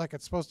sort of hit like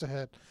it's supposed to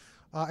hit.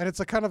 And it's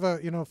a kind of a,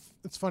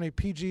 it's funny.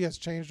 PG has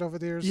changed over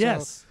the years.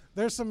 Yes. So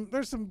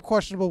there's some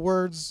questionable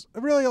words.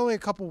 Really, only a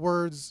couple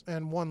words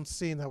and one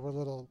scene that were a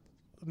little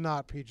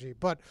not PG,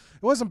 but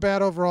it wasn't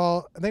bad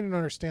overall. They didn't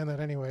understand that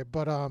anyway.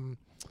 But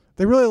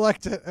they really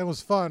liked it. It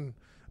was fun.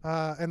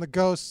 And the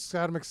ghosts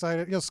got them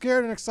excited.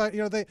 Scared and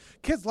excited.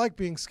 Kids like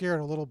being scared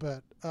a little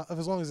bit,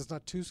 as long as it's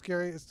not too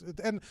scary.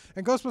 And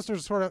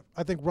Ghostbusters sort of,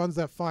 I think, runs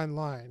that fine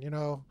line.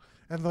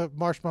 And the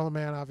Marshmallow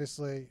Man,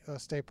 obviously,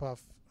 Stay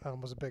Puft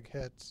was a big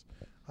hit.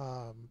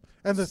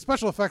 And the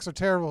special effects are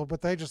terrible,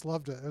 but they just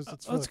loved it.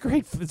 It's really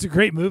great. It's a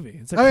great movie.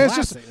 It's a it's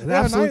classic. just An I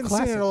absolute hadn't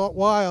seen it in a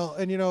while,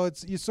 and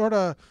it's you sort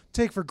of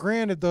take for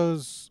granted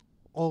those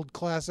old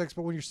classics,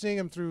 but when you're seeing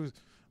them through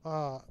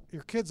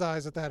your kid's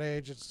eyes at that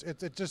age,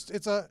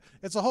 it's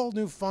a whole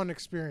new fun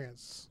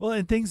experience. Well,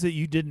 and things that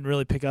you didn't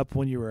really pick up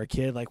when you were a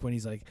kid, like when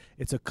he's like,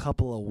 it's a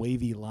couple of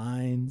wavy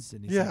lines,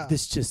 and he's like,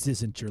 this just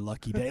isn't your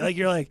lucky day. Like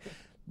you're like,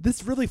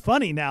 this is really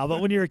funny now,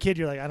 but when you're a kid,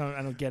 you're like, I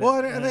don't get it.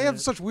 Well, and they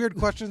have such weird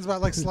questions about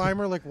like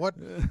Slimer, like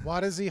why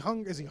does he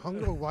hungry? Is he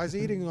hungry? Why is he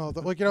eating all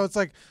that? Like it's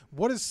like,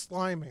 what is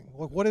sliming?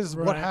 Like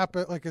what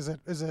happened? Like is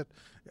it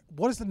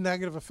what is the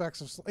negative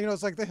effects of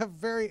it's like they have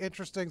very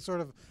interesting sort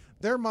of,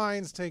 their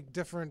minds take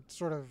different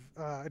sort of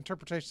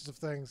interpretations of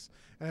things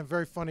and have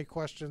very funny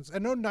questions,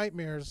 and no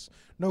nightmares,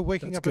 no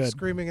waking up and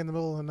screaming in the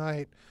middle of the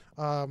night.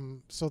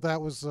 So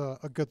that was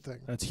a good thing.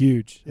 That's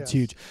huge. Yes. That's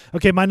huge.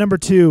 Okay, my number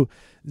 2,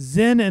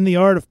 Zen and the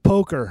Art of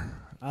Poker.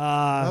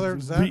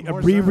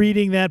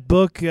 Rereading that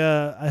book.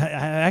 I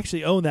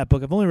actually own that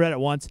book. I've only read it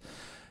once.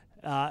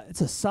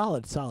 It's a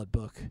solid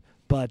book.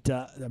 But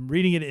I'm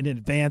reading it in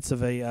advance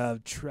of a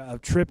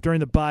trip during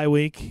the bye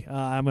week.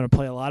 I'm going to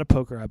play a lot of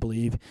poker, I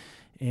believe.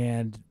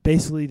 And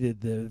basically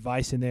the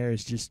advice in there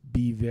is just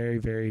be very,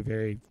 very,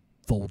 very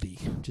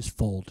foldy. Just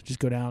fold. Just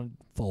go down,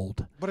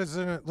 fold. But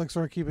isn't it like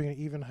sort of keeping an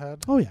even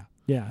head? Oh, yeah.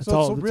 Yeah.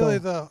 So really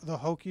the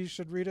Hokies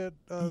should read it?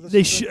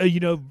 They should.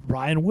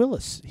 Ryan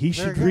Willis. He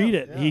should read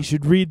it. Yeah. He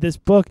should read this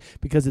book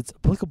because it's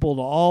applicable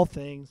to all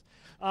things.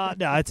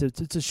 No,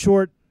 it's a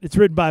short. It's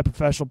written by a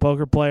professional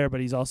poker player, but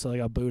he's also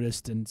like a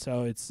Buddhist, and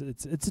so it's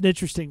an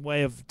interesting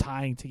way of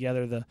tying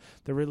together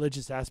the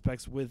religious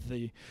aspects with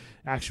the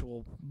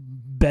actual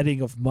betting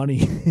of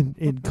money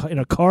in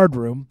a card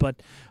room.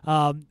 But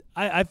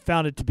I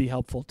found it to be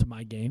helpful to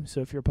my game.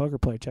 So if you're a poker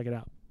player, check it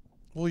out.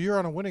 Well, you're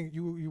on a winning.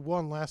 You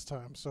won last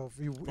time, so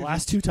The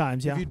last 2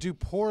 times, yeah. If you do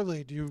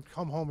poorly, do you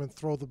come home and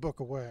throw the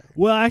book away?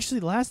 Well, actually,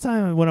 last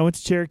time when I went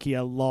to Cherokee,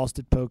 I lost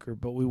at poker,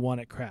 but we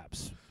won at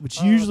craps.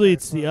 Which usually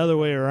it's the other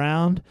way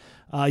around.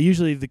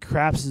 Usually the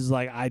craps is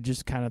like I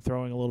just kind of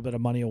throwing a little bit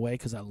of money away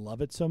because I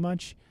love it so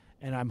much,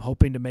 and I'm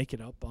hoping to make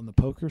it up on the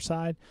poker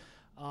side.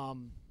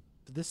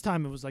 But this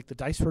time it was like the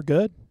dice were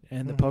good,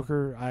 and the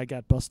poker I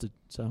got busted.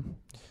 So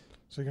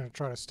you're going to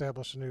try to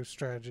establish a new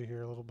strategy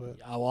here a little bit.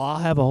 well, I'll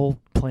have a whole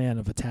plan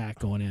of attack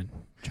going in.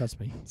 Trust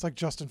me. It's like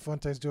Justin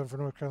Fuente's doing for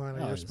North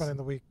Carolina. You're spending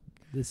the week.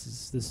 This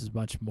is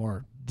much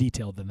more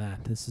detailed than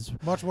that. This is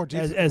much more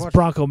detailed. As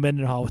Bronco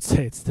Mendenhall would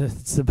say, it's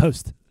the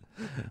most.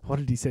 What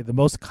did he say? The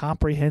most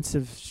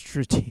comprehensive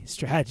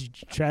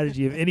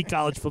strategy of any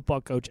college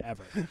football coach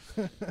ever.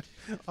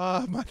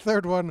 My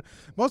third one.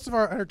 Most of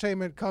our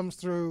entertainment comes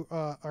through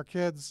our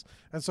kids,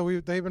 and so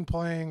they've been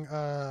playing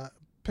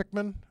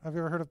Pikmin. Have you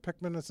ever heard of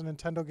Pikmin? It's a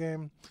Nintendo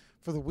game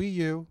for the Wii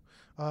U.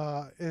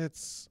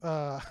 It's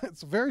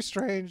very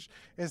strange.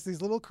 It's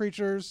these little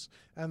creatures,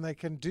 and they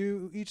can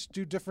each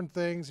do different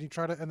things.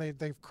 And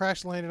they've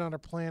crash landed on a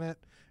planet,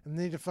 and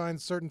they need to find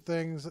certain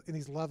things in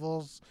these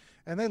levels,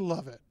 and they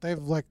love it. They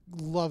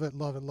love it.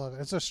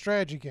 It's a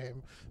strategy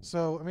game.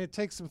 So I mean, it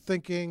takes some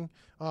thinking,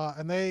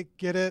 and they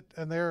get it,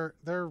 and they're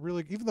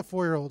really, even the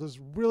 4-year-old is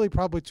really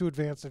probably too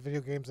advanced at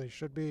video games. They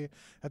should be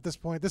at this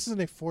point. This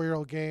isn't a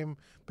 4-year-old game,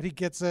 but he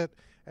gets it,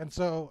 and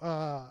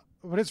so.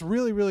 But it's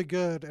really, really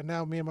good, and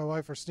now me and my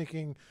wife are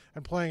sneaking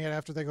and playing it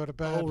after they go to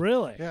bed. Oh,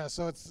 really? Yeah.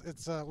 So it's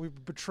we're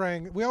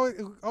betraying. We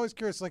always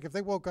curious, like if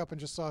they woke up and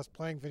just saw us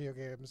playing video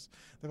games,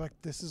 they're like,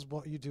 "This is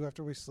what you do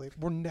after we sleep.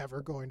 We're never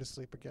going to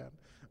sleep again."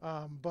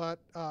 But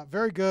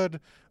very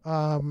good.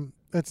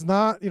 It's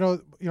not,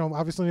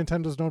 obviously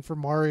Nintendo's known for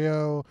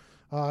Mario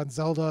and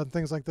Zelda and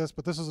things like this,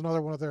 but this is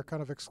another one of their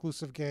kind of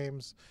exclusive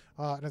games,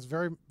 and it's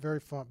very, very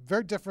fun,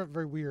 very different,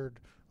 very weird,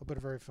 but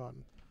very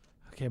fun.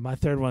 Okay, my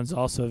third one's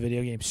also a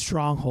video game.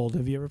 Stronghold.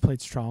 Have you ever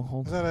played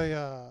Stronghold? Is that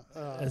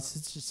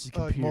it's just a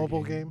computer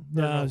mobile game?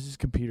 No, it's just a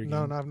computer game.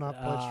 No, I've not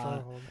played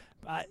Stronghold.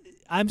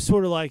 I'm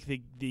sort of like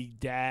the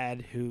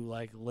dad who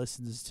like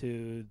listens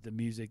to the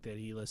music that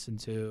he listened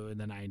to in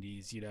the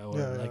 90s,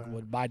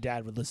 when my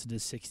dad would listen to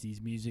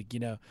 60s music,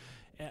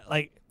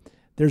 like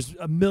there's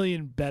a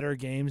million better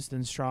games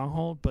than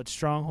Stronghold, but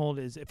Stronghold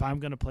is, if I'm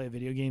going to play a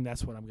video game,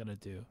 that's what I'm going to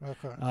do.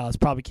 Okay. This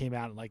probably came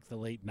out in like the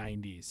late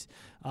 90s.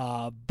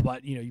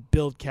 But, you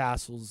build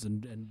castles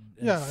and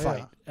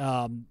fight.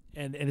 Yeah.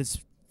 And it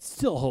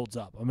still holds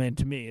up. I mean,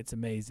 to me, it's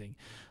amazing.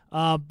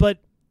 But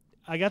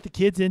I got the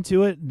kids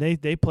into it. And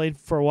they played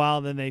for a while,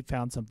 and then they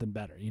found something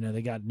better.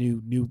 They got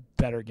new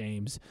better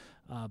games.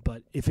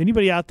 But if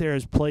anybody out there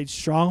has played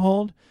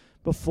Stronghold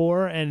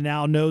before and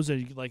now knows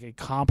a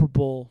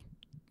comparable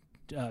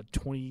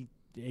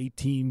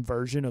 2018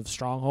 version of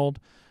Stronghold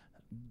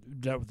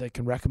that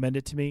can recommend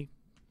it to me,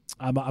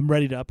 I'm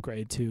ready to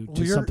upgrade to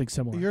something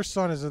similar. Your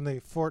son is in the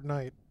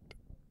Fortnite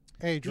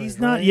age range, he's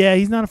not right? Yeah,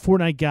 he's not a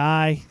Fortnite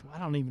guy. I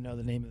don't even know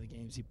the name of the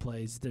games he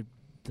plays.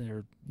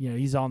 They're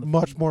he's on the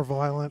much more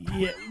violent.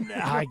 Yeah,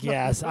 I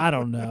guess. I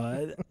don't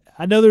know.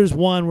 I know there's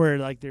one where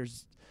like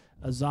there's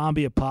a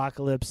zombie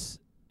apocalypse,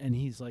 and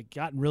he's like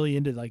gotten really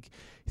into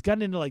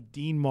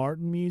Dean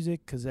Martin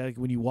music, because like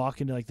when you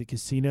walk into like the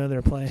casino,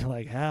 they're playing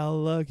like "How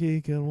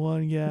Lucky Can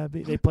One Guy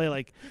Be?" They play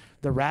like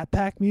the Rat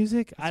Pack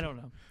music. I don't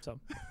know. So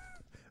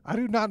I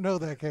do not know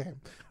that game.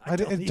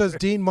 Does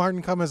Dean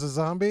Martin come as a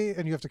zombie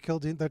and you have to kill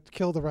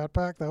the Rat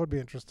Pack? That would be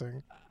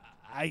interesting.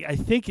 I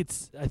think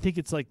it's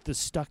like the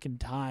Stuck in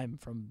Time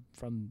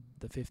from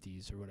the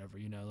 50s or whatever.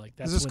 Like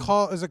that's. Is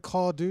it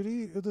Call of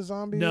Duty? The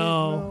zombie?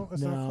 No,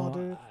 it's not Call of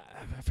Duty.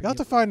 I you have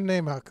to find a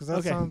name out, because that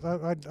okay. sounds.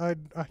 I'd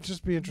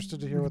just be interested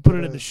to hear what. Put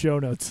it in the show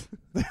notes.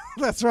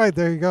 That's right.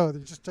 There you go.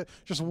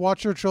 Just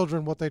watch your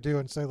children what they do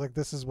and say like,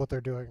 this is what they're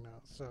doing now.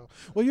 So,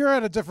 well, you're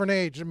at a different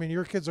age. I mean,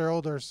 your kids are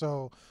older,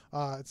 so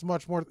it's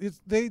much more.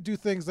 They do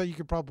things that you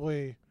could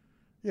probably,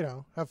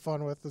 have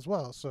fun with as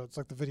well. So it's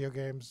like the video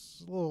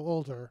games, a little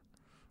older.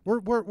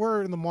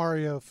 We're in the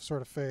Mario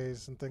sort of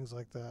phase and things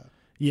like that.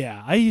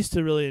 Yeah, I used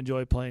to really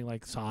enjoy playing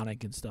like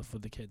Sonic and stuff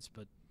with the kids,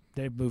 but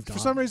they've moved on.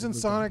 For some reason,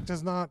 Sonic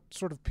does not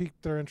sort of pique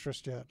their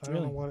interest yet. I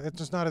don't know what. It's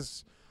just not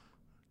as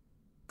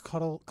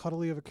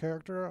cuddly of a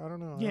character. I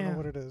don't know. I don't know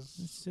what it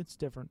is. It's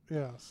different.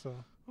 Yeah. So.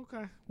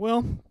 Okay.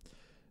 Well,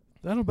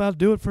 that'll about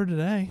do it for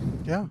today.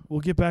 Yeah. We'll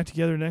get back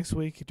together next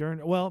week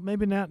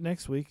maybe not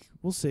next week.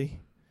 We'll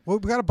see. Well,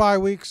 we got a bye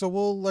week, so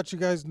we'll let you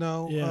guys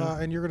know. Yeah.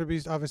 And you're going to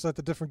be obviously at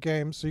the different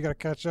games, so you got to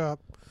catch up.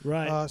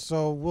 Right.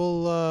 So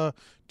we'll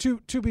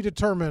to be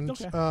determined.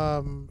 Okay.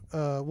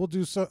 We'll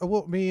do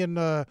so. Me and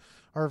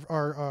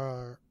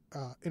our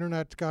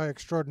internet guy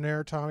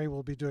extraordinaire Tommy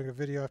will be doing a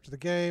video after the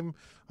game.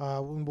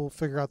 We'll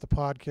figure out the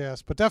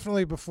podcast, but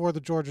definitely before the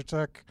Georgia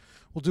Tech.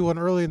 We'll do one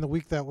early in the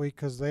week that week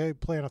because they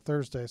play on a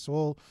Thursday.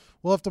 So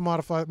we'll have to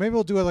modify. Maybe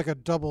we'll do it like a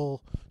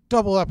double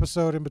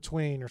episode in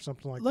between or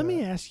something like that. Let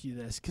me ask you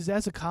this, because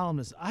as a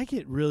columnist, I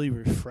get really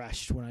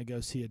refreshed when I go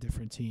see a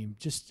different team.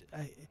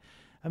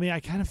 I mean,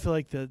 I kind of feel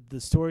like the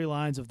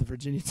storylines of the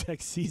Virginia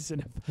Tech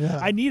season,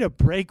 I need a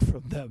break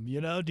from them,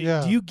 Do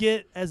you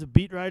get, as a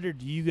beat writer,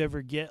 do you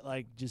ever get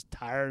like just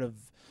tired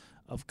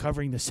of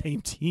covering the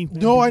same team.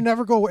 No, I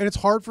never go, and it's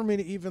hard for me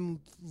to even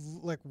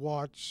like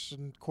watch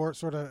and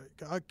sort of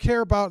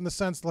care about in the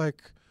sense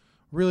like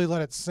really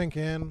let it sink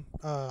in.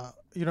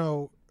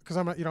 Because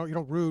I'm not, you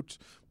don't root,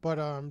 but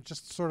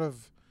just sort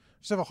of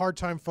just have a hard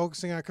time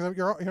focusing on it because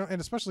you're,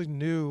 and especially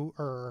new,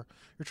 or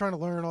you're trying to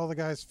learn all the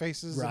guys'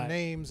 faces and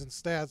names and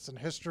stats and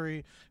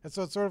history, and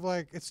so it's sort of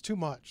like it's too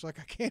much. Like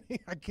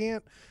I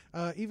can't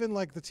even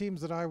like the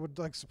teams that I would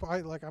like.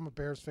 I'm a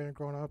Bears fan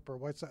growing up, or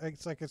White Sox.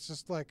 It's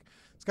just like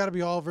it's got to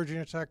be all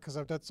Virginia Tech because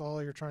that's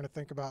all you're trying to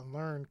think about and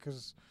learn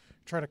because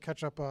you're trying to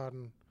catch up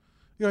on.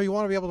 You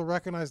want to be able to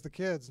recognize the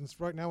kids, and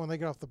right now when they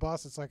get off the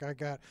bus, it's like I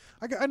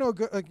know a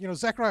good,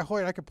 Zachariah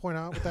Hoyt I could point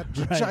out with that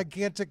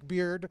gigantic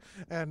beard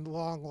and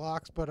long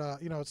locks, but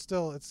it's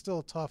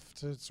still tough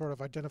to sort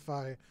of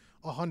identify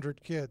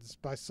 100 kids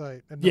by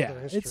sight and know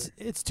their history.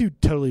 It's two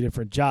totally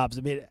different jobs.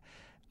 I mean,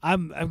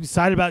 I'm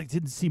excited about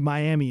getting to see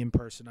Miami in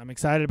person. I'm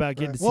excited about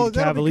getting to see the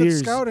Cavaliers.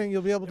 Well, scouting,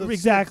 you'll be able to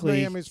see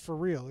Miami's for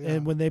real. Yeah.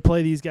 And when they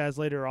play these guys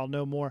later, I'll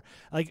know more.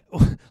 Like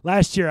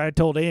last year, I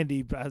told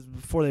Andy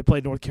before they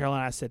played North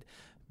Carolina, I said,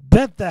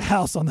 bet the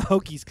house on the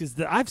Hokies because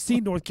I've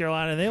seen North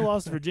Carolina and they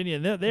lost to Virginia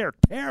and they are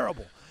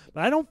terrible.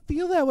 But I don't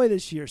feel that way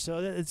this year, so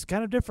it's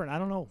kind of different. I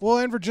don't know. Well,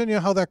 in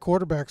Virginia, how that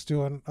quarterback's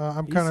doing,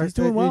 he's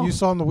doing well. You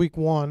saw him the week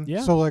one,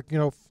 yeah. So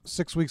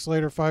 6 weeks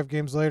later, 5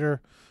 games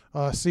later,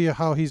 see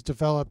how he's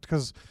developed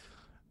because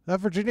that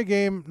Virginia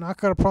game not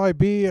going to probably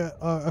be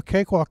a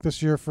cakewalk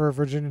this year for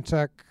Virginia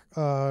Tech.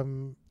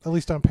 At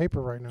least on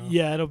paper right now.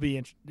 Yeah, it'll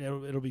be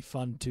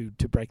fun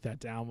to break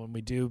that down when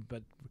we do.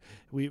 But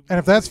and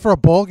if that's for a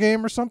bowl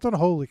game or something,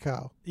 holy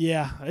cow!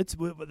 Yeah,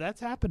 that's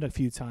happened a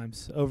few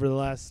times over the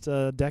last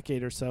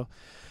decade or so.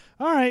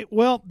 All right,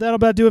 well that'll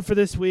about do it for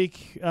this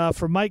week.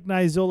 For Mike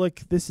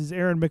Nizulik, this is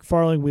Aaron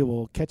McFarling. We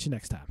will catch you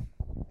next time.